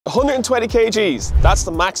120 kgs, that's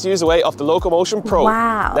the max user weight of the LOCO Motion Pro.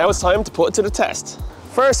 Wow. Now it's time to put it to the test.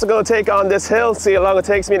 First, I'm going to take on this hill, see how long it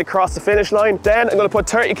takes me to cross the finish line. Then I'm going to put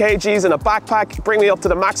 30 kgs in a backpack, bring me up to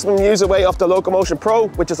the maximum user weight of the LOCO Motion Pro,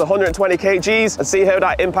 which is 120 kgs, and see how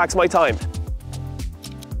that impacts my time.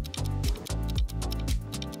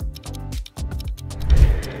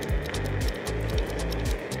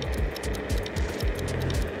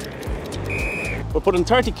 We're putting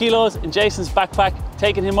 30 kilos in Jason's backpack,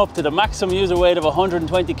 taking him up to the maximum user weight of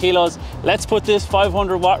 120 kilos. Let's put this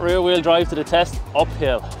 500 watt rear wheel drive to the test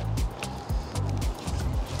uphill.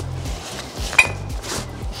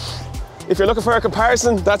 If you're looking for a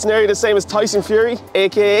comparison, that's nearly the same as Tyson Fury,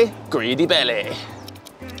 aka Greedy Belly.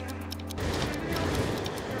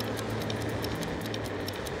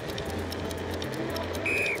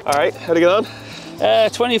 All right, how'd it get on?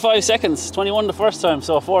 25 seconds, 21 the first time,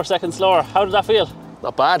 so 4 seconds slower. How did that feel?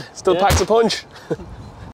 Not bad, still packs a punch.